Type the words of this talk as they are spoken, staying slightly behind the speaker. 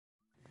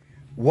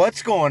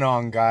What's going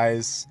on,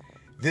 guys?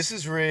 This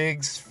is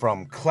Riggs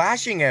from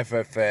Clashing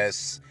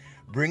FFS,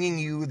 bringing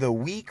you the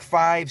Week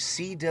 5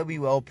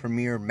 CWL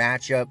Premiere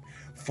matchup,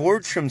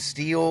 Forged from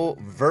Steel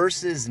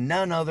versus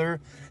none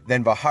other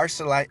than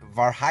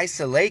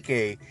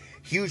VARHAISELÄKE.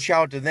 Huge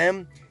shout out to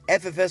them.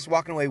 FFS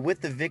walking away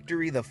with the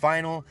victory, the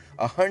final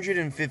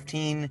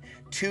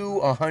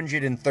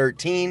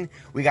 115-113.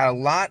 We got a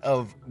lot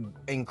of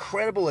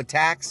incredible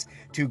attacks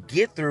to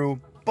get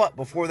through. But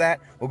before that,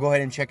 we'll go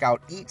ahead and check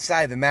out each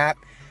side of the map.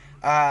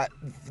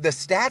 The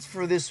stats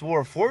for this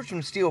war, Forged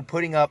from Steel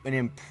putting up an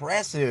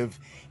impressive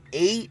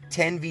 8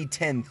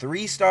 10v10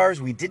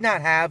 3-stars. We did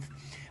not have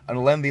an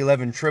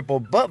 11v11 triple,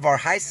 but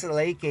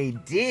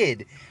VARHAISELÄKE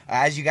did.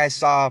 As you guys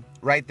saw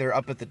right there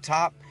up at the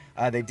top,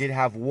 they did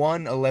have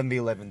one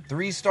 11v11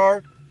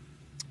 3-star.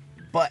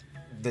 But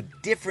the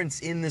difference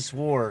in this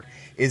war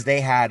is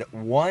they had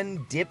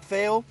one dip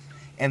fail,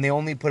 and they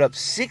only put up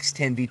 6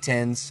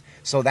 10v10s,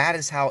 so that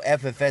is how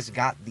FFS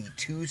got the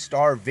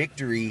 2-star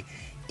victory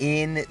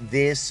in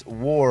this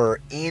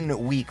war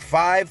in Week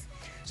 5.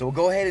 So we'll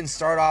go ahead and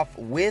start off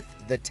with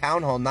the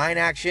Town Hall 9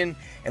 action,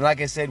 and like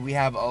I said, we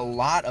have a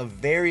lot of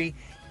very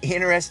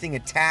interesting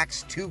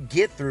attacks to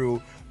get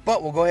through,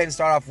 but we'll go ahead and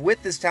start off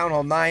with this Town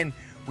Hall 9.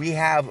 We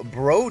have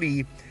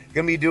Brody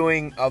going to be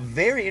doing a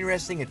very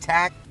interesting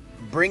attack,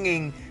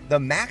 bringing the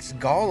Max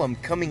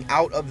Golem coming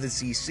out of the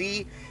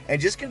CC,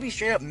 and just going to be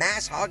straight up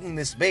mass hogging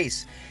this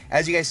base.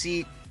 As you guys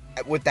see,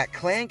 with that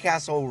clan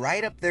castle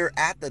right up there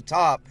at the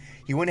top,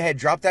 he went ahead,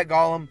 dropped that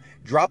Golem,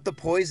 dropped the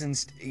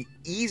poisons,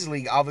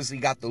 easily obviously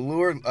got the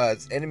lure.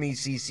 Enemy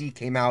CC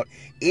came out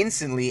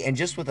instantly, and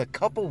just with a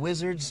couple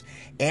wizards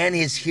and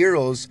his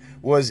heroes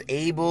was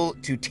able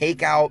to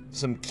take out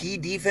some key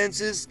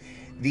defenses,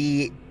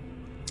 the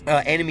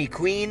enemy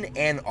queen,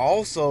 and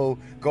also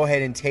go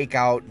ahead and take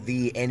out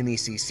the enemy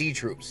CC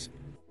troops.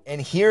 And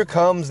here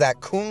comes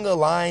that Kunga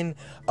line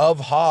of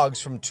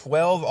hogs from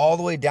 12 all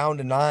the way down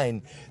to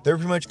 9. They're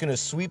pretty much going to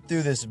sweep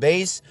through this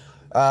base.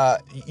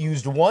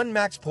 Used one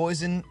max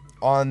poison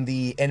on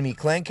the enemy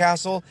clan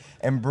castle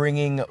and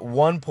bringing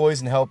one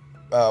poison help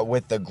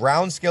with the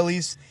ground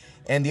skellies.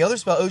 And the other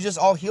spell, it was just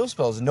all heal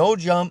spells. No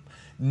jump,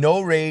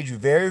 no rage.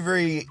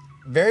 Very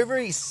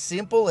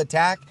simple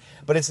attack,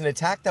 but it's an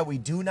attack that we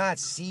do not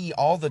see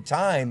all the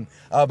time.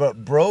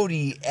 But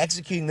Brody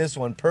executing this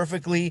one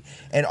perfectly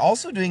and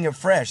also doing it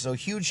fresh. So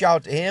huge shout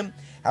out to him,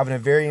 having a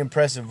very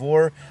impressive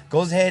war.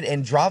 Goes ahead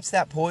and drops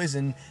that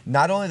poison,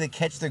 not only to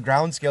catch the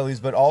ground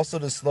skellies, but also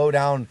to slow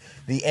down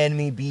the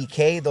enemy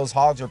BK. Those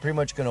hogs are pretty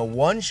much going to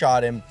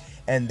one-shot him,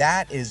 and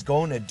that is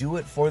going to do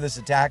it for this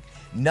attack.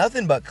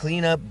 Nothing but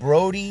cleanup.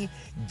 Brody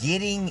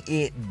getting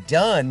it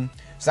done.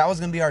 So that was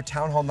going to be our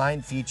Town Hall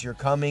 9 feature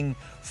coming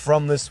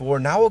from this war.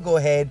 Now we'll go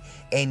ahead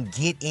and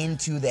get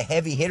into the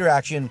heavy hitter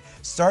action,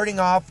 starting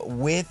off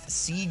with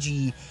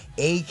CG,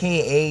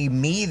 aka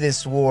me,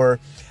 this war.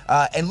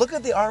 And look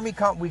at the army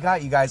comp we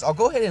got, you guys. I'll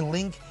go ahead and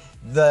link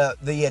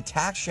the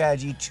attack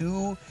strategy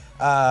to...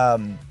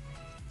 I'll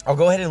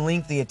go ahead and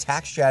link the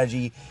attack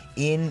strategy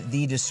in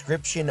the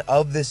description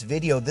of this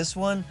video. This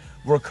one,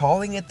 we're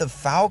calling it the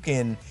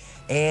Falcon.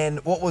 And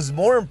what was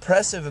more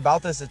impressive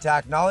about this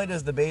attack, not only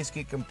does the base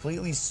get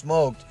completely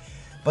smoked,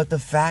 but the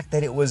fact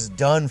that it was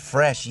done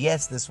fresh.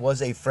 Yes, this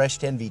was a fresh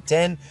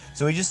 10v10.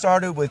 So we just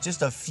started with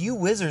just a few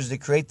wizards to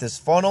create this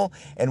funnel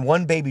and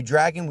one baby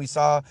dragon. We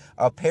saw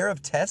a pair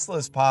of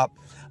Teslas pop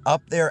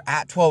up there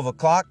at 12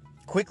 o'clock.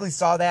 Quickly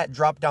saw that,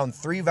 dropped down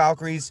 3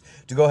 Valkyries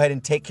to go ahead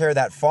and take care of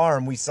that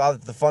farm. We saw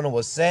that the funnel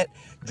was set,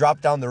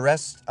 dropped down the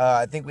rest.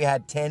 I think we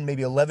had 10,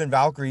 maybe 11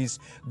 Valkyries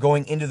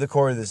going into the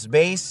core of this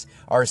base.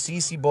 Our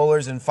CC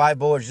bowlers and 5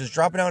 bowlers just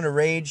dropping down a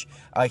rage,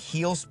 a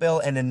heal spell,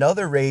 and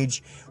another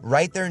rage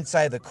right there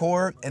inside the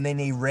core, and then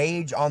a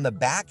rage on the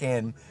back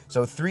end.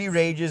 So 3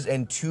 rages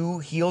and 2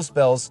 heal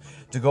spells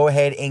to go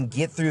ahead and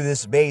get through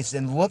this base.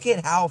 And look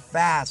at how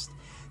fast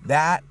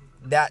that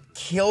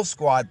kill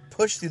squad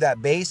pushed through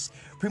that base,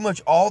 pretty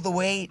much all the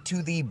way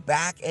to the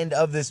back end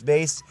of this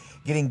base,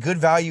 getting good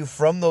value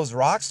from those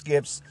rock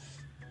skips.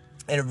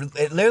 And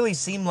it literally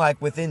seemed like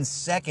within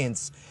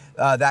seconds,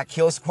 that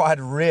kill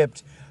squad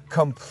ripped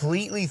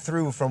completely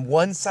through from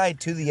one side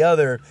to the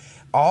other.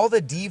 All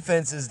the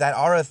defenses that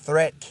are a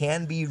threat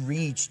can be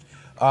reached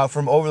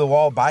from over the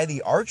wall by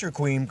the Archer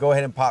Queen. Go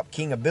ahead and pop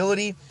King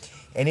ability.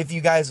 And if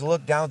you guys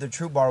look down at the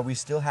troop bar, we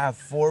still have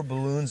 4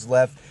 balloons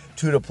left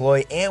to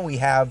deploy, and we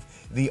have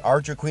the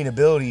Archer Queen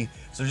ability.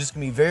 So just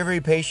going to be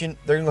very patient.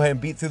 They're going to go ahead and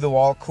beat through the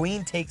wall.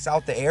 Queen takes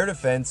out the air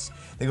defense.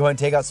 They go ahead and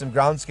take out some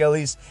ground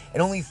skellies.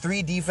 And only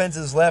 3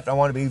 defenses left. I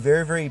want to be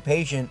very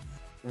patient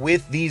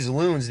with these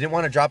loons. Didn't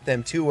want to drop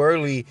them too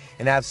early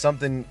and have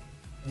something,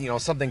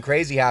 something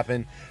crazy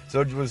happen.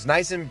 So it was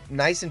nice and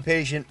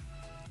patient.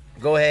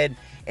 Go ahead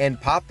and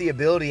pop the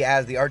ability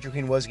as the Archer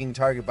Queen was getting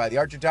targeted by the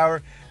Archer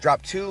Tower.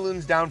 Drop 2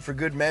 loons down for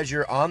good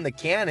measure on the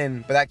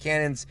cannon, but that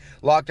cannon's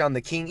locked on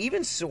the king.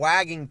 Even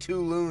swagging 2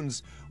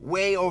 loons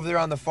way over there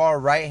on the far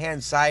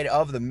right-hand side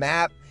of the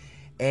map.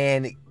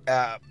 And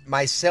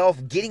myself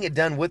getting it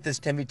done with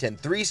this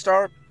 10v10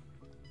 3-star.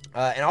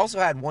 and also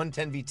had one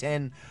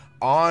 10v10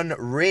 on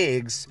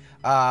rigs,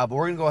 but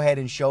we're gonna go ahead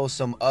and show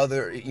some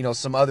other,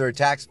 some other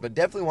attacks, but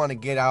definitely want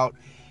to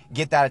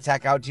get that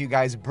attack out to you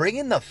guys.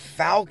 Bringing the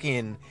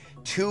Falcon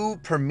to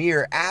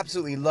Premiere,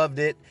 absolutely loved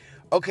it.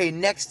 Okay,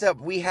 next up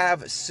we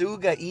have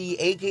Suga E,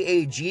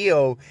 aka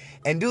Geo,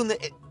 and doing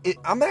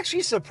I'm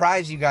actually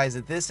surprised, you guys,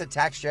 that this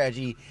attack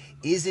strategy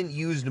isn't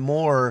used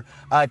more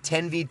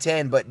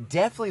 10v10, but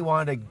definitely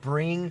wanted to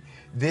bring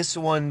this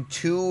one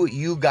to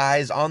you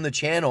guys on the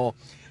channel.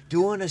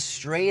 Doing a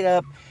straight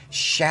up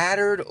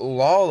shattered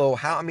Lalo.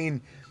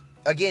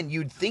 Again,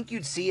 you'd think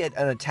you'd see an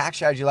attack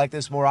strategy like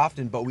this more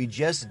often, but we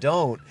just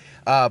don't.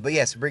 But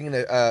yes,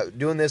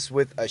 doing this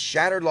with a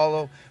shattered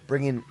Lalo,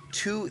 bringing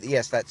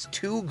that's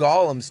two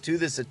golems to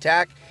this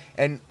attack,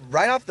 and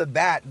right off the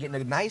bat, getting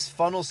a nice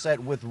funnel set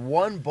with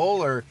one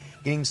bowler,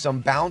 getting some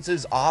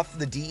bounces off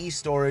the DE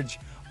storage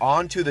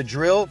onto the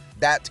drill.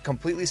 That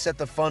completely set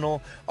the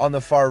funnel on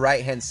the far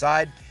right-hand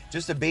side.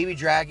 Just a baby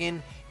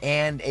dragon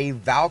and a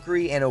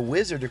Valkyrie and a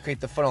wizard to create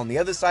the funnel on the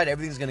other side.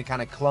 Everything's going to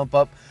kind of clump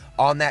up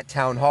on that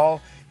town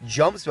hall.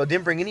 Jump spell,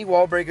 didn't bring any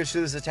wall breakers to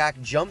this attack.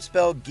 Jump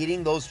spell,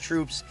 getting those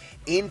troops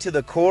into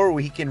the core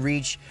where he can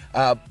reach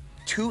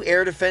 2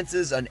 air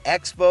defenses, an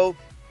Expo,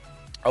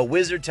 a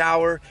wizard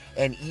tower,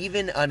 and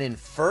even an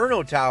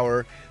inferno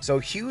tower. So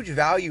huge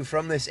value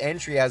from this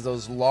entry, as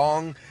those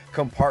long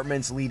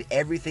compartments lead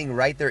everything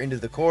right there into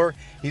the core.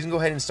 He's gonna go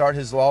ahead and start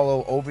his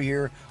Lalo over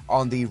here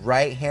on the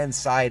right hand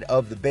side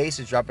of the base.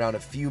 He's dropping down a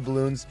few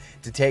balloons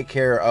to take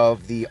care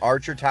of the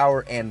archer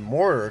tower and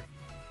mortar.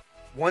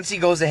 Once he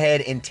goes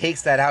ahead and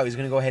takes that out, he's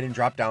gonna go ahead and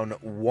drop down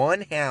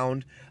one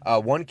hound,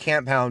 one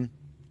camp hound,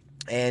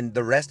 and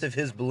the rest of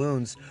his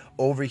balloons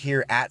over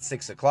here at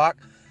 6 o'clock.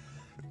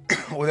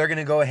 Well, they're going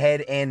to go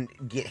ahead and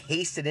get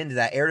hasted into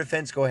that air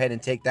defense. Go ahead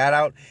and take that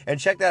out. And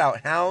check that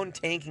out. Hound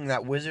tanking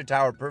that wizard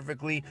tower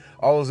perfectly.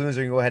 All those balloons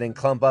are going to go ahead and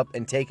clump up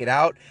and take it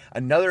out.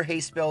 Another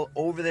haste spell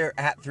over there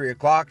at 3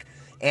 o'clock.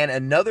 And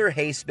another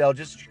haste spell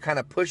just to kind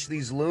of push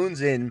these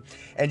loons in.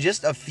 And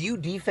just a few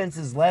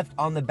defenses left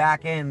on the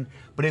back end.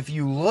 But if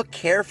you look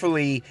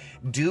carefully,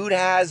 dude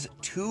has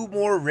 2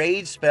 more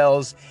rage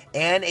spells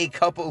and a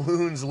couple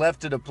loons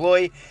left to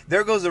deploy.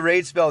 There goes the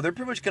rage spell. They're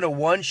pretty much going to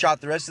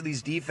one-shot the rest of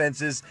these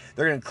defenses.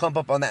 They're going to clump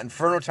up on that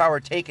Inferno Tower,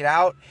 take it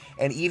out,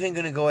 and even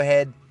going to go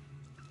ahead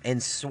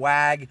and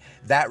swag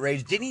that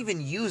rage. Didn't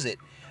even use it.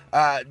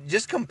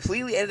 Just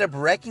completely ended up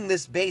wrecking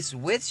this base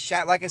with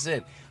Shat. Like I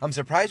said, I'm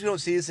surprised we don't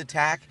see this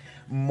attack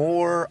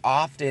more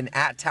often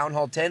at Town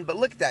Hall 10, but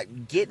look at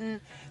that, getting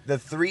the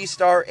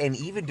 3-star and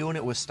even doing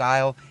it with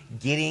style,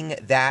 getting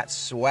that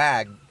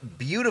swag.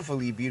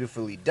 Beautifully,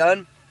 beautifully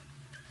done.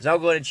 So I'll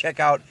go ahead and check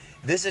out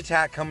this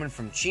attack coming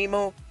from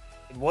Chimo.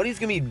 What he's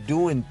going to be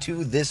doing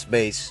to this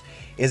base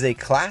is a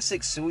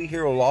classic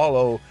Suihiro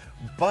Lalo,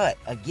 but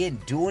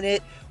again, doing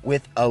it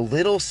with a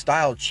little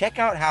style. Check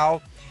out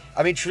how,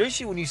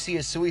 traditionally when you see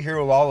a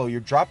Suihiro Lalo, you're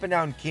dropping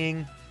down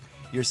king,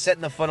 you're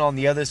setting the funnel on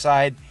the other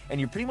side, and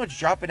you're pretty much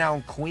dropping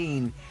down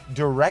queen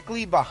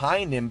directly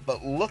behind him.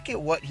 But look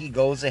at what he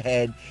goes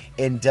ahead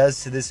and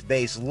does to this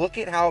base. Look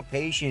at how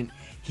patient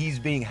he's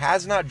being.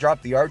 Has not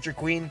dropped the archer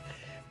queen,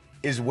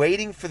 is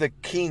waiting for the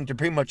king to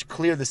pretty much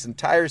clear this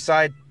entire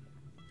side,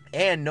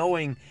 and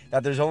knowing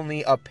that there's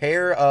only a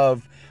pair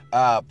of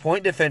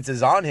point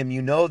defenses on him,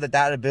 you know that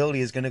that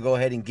ability is going to go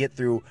ahead and get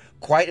through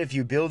quite a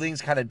few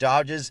buildings. Kind of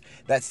dodges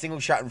that single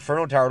shot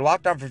Inferno Tower.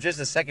 Locked on for just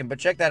a second, but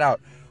check that out.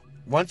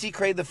 Once he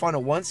created the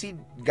funnel, once he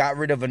got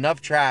rid of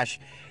enough trash,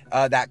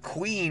 that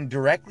queen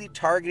directly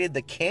targeted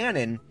the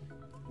cannon.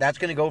 That's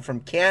going to go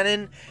from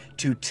cannon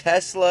to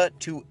Tesla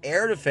to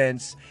air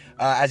defense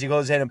as he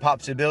goes ahead and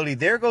pops the ability.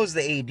 There goes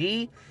the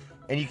AD,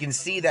 and you can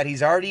see that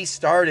he's already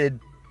started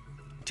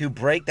to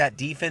break that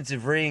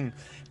defensive ring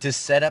to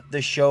set up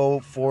the show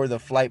for the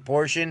flight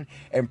portion,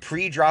 and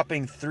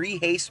pre-dropping 3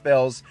 haste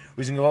spells.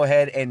 We're going to go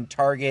ahead and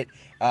target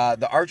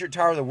the archer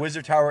tower, the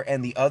wizard tower,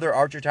 and the other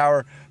archer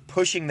tower,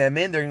 pushing them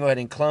in. They're going to go ahead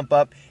and clump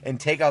up and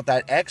take out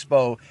that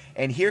Expo.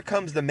 And here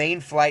comes the main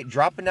flight,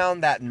 dropping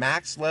down that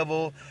max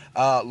level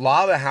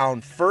Lava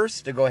Hound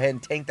first to go ahead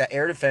and tank that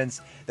air defense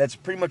that's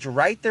pretty much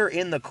right there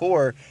in the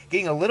core.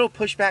 Getting a little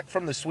pushback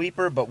from the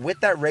sweeper, but with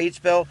that rage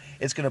spell,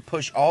 it's going to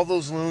push all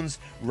those loons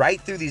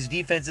right through these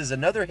defenses.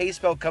 Another haste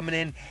spell coming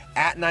in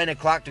at 9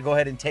 o'clock to go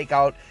ahead and take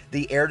out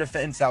the air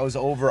defense that was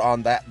over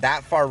on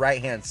that far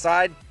right-hand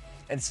side.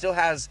 And still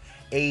has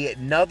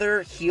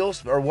another heal,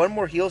 or one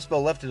more heal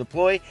spell left to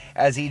deploy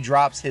as he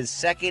drops his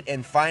second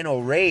and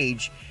final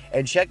rage.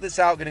 And check this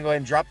out, gonna go ahead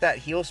and drop that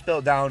heal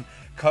spell down,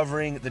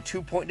 covering the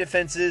 2-point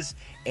defenses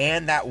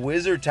and that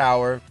wizard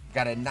tower.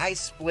 Got a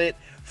nice split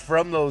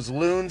from those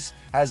loons.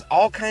 Has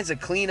all kinds of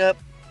cleanup,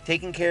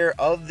 taking care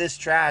of this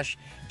trash.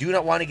 Do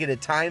not want to get a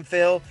time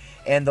fail.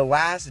 And the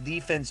last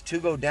defense to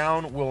go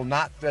down will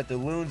not threat the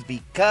loons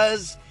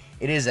because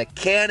it is a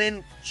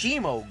cannon.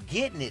 Chimo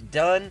getting it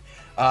done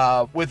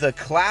with a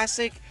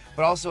classic,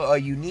 but also a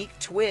unique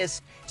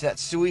twist to that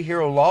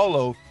Suihiro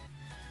Lalo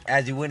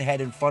as he went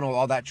ahead and funneled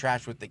all that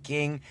trash with the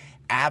king.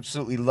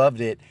 absolutely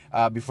loved it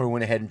before we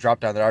went ahead and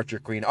dropped down the Archer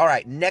Queen. All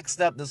right, next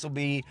up, this will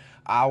be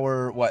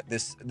our,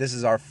 this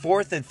is our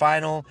fourth and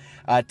final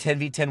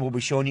 10v10 we'll be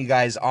showing you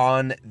guys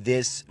on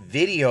this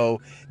video.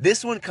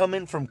 This one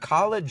coming from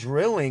College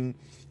Drilling,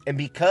 and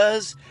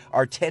because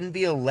our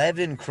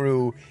 10v11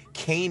 crew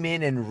came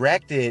in and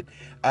wrecked it,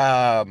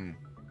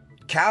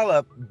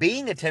 Callup,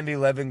 being a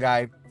 10v11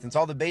 guy, since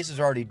all the bases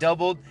are already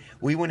doubled,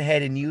 we went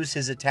ahead and used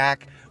his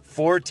attack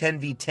for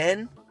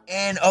 10v10.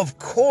 And of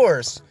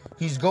course,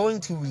 he's going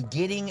to be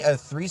getting a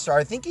 3-star.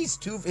 I think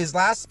his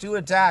last 2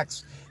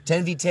 attacks,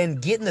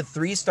 10v10, getting the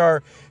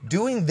 3-star,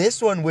 doing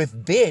this one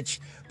with Bitch.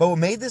 But what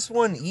made this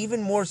one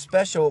even more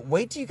special,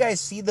 wait till you guys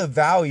see the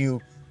value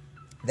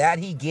that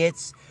he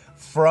gets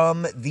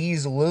from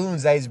these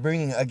loons that he's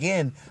bringing.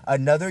 Again,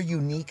 another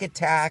unique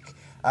attack,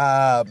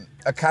 a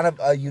kind of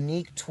a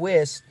unique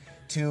twist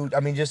to, I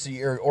mean, just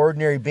your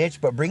ordinary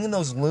Bitch, but bringing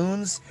those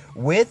loons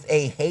with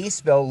a haste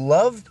spell.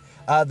 Loved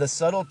the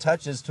subtle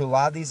touches to a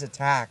lot of these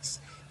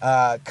attacks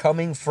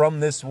coming from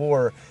this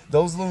war.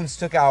 Those loons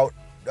took out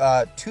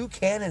 2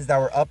 cannons that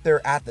were up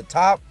there at the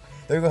top.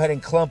 They're going to go ahead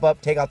and clump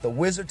up, take out the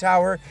wizard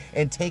tower,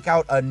 and take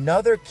out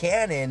another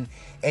cannon.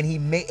 And he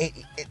made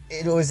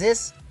it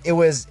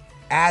was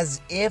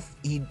as if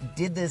he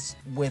did this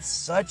with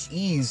such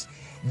ease.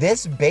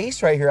 This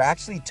base right here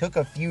actually took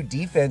a few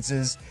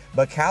defenses,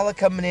 but Kala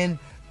coming in,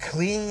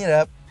 cleaning it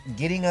up,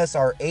 getting us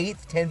our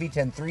 8th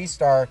 10v10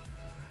 3-star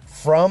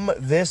from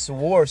this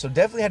war. So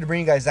definitely had to bring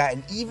you guys that,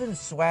 and even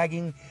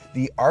swagging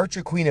the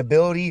Archer Queen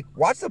ability.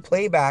 Watch the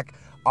playback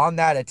on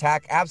that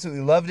attack.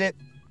 Absolutely loved it.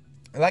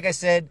 And like I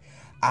said,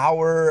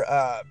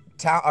 our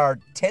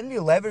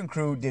 10v11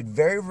 crew did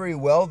very, very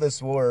well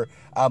this war,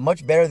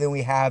 much better than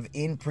we have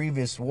in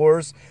previous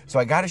wars. So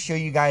I got to show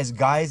you guys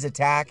Guy's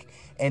attack.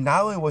 And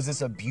not only was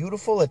this a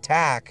beautiful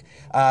attack,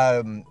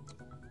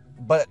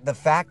 but the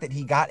fact that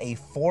he got a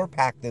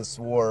 4-pack this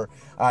war,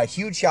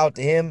 huge shout out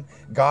to him.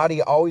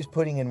 Gotti always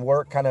putting in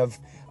work, kind of,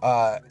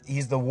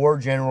 he's the war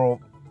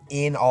general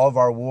in all of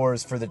our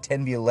wars for the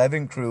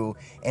 10v11 crew.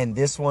 And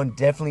this one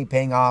definitely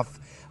paying off,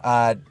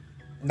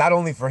 not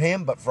only for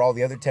him, but for all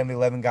the other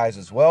 10v11 guys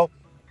as well.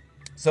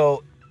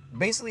 So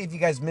basically, if you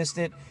guys missed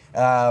it,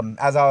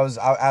 as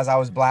I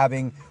was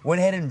blabbing, went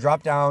ahead and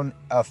dropped down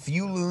a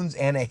few loons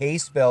and a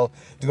haste spell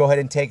to go ahead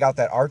and take out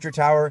that Archer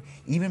tower.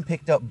 Even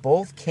picked up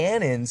both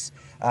cannons.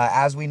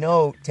 As we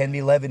know,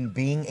 10v11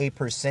 being a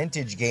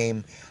percentage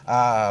game,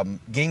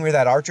 getting rid of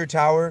that Archer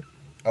tower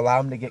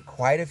allowed him to get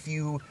quite a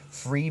few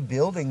free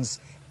buildings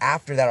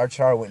after that Archer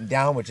tower went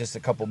down with just a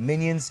couple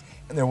minions.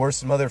 And there were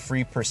some other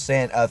free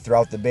percent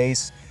throughout the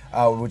base,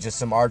 with just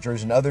some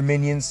archers and other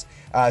minions.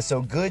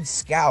 So good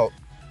scout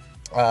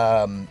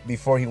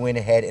before he went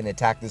ahead and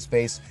attacked this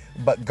base.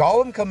 But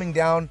Gollum coming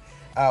down,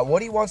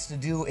 what he wants to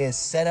do is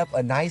set up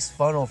a nice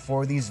funnel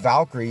for these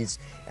Valkyries,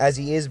 as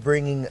he is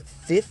bringing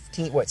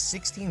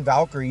 16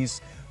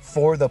 Valkyries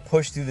for the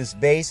push through this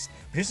base.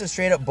 Just a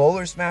straight up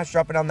bowler smash,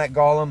 dropping down that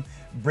Golem,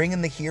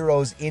 bringing the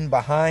heroes in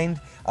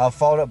behind,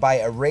 followed up by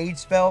a rage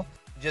spell,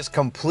 just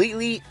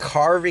completely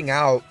carving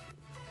out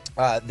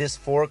this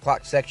 4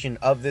 o'clock section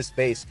of this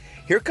base.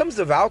 Here comes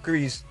the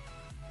Valkyries,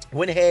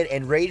 went ahead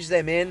and raged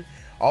them in.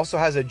 Also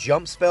has a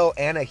jump spell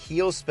and a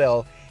heal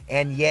spell,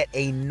 and yet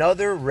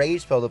another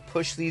rage spell to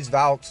push these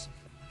Valks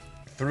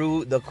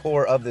through the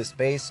core of this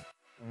base.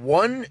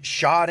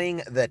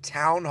 One-shotting the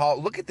Town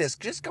Hall. Look at this,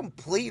 just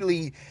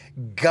completely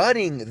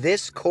gutting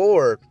this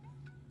core.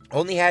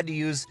 Only had to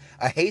use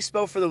a haste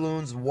spell for the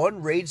loons,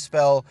 1 rage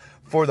spell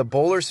for the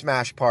bowler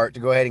smash part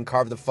to go ahead and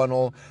carve the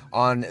funnel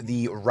on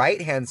the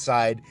right-hand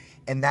side,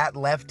 and that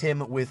left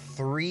him with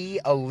 3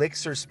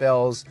 elixir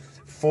spells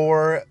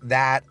for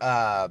that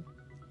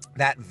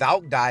that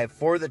Valk dive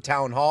for the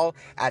Town Hall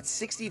at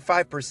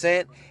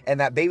 65%, and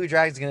that Baby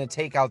Dragon's going to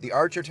take out the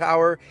Archer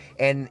Tower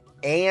and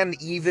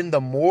even the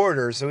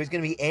Mortar. So he's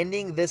going to be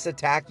ending this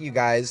attack, you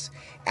guys,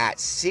 at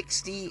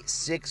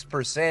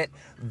 66%.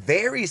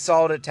 Very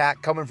solid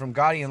attack coming from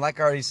Gotti, and like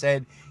I already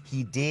said,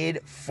 he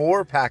did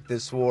 4-pack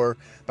this war.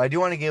 But I do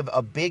want to give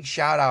a big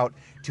shout out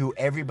to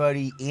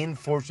everybody in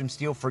Fortune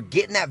Steel for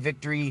getting that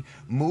victory,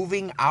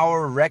 moving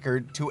our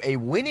record to a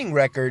winning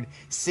record,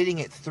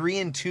 sitting at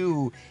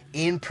 3-2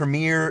 in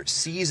Premiere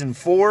Season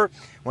 4. I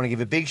want to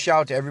give a big shout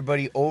out to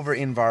everybody over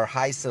in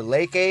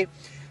VARHAISELÄKE.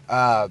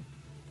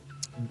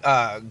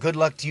 Good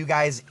luck to you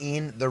guys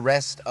in the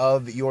rest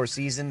of your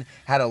season.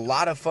 Had a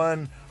lot of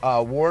fun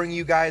warring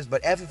you guys,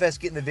 but FFS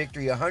getting the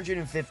victory,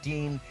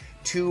 115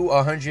 to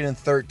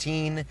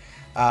 113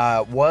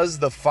 was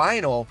the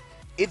final.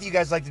 If you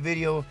guys liked the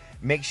video,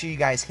 make sure you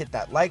guys hit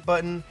that like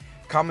button.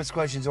 Comments,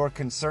 questions, or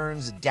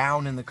concerns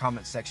down in the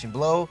comment section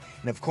below.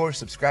 And of course,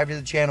 subscribe to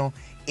the channel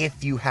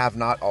if you have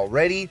not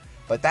already.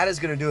 But that is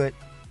going to do it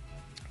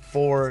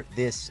for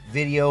this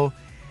video.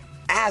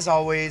 As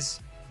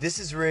always, this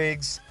is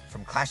Riggs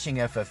from Clashing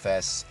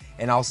FFS,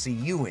 and I'll see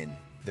you in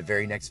the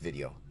very next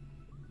video.